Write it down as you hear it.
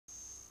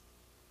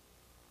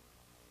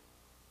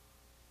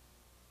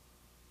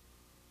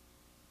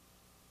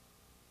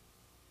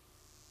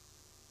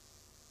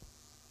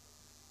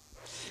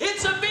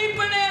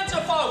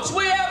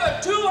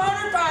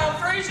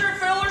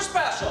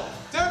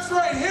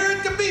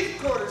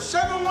BeefQuaters,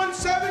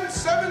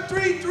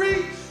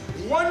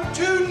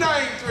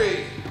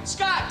 717-733-1293.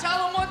 Scott,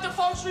 tell them what the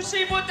folks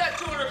receive with that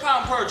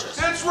 200-pound purchase.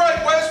 That's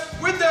right, Wes.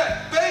 With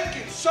that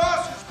bacon,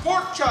 sausage,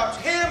 pork chops,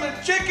 ham,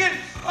 and chicken,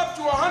 up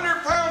to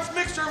 100 pounds,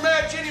 mix or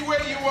match any way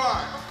you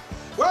want.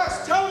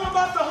 Wes, tell them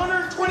about the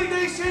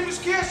 120-day same-as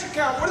cash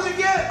account. What do they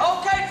get?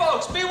 Okay,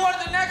 folks, be one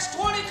of the next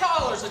 20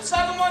 callers at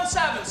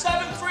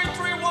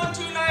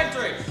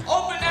 717-733-1293.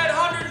 Open that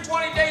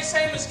 120-day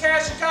same-as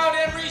cash account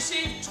and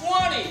receive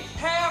 20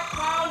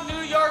 half-pound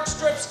New York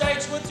strip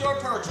steaks with your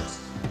purchase.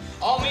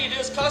 All meat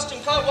is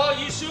custom cut while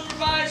you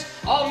supervise.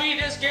 All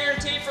meat is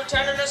guaranteed for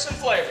tenderness and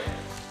flavor.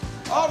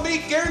 All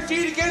meat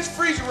guaranteed against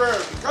freezer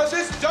error because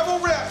it's double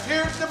wrapped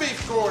here at the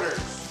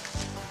BeefQuaters.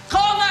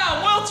 Call now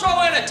and we'll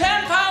throw in a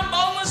 10-pound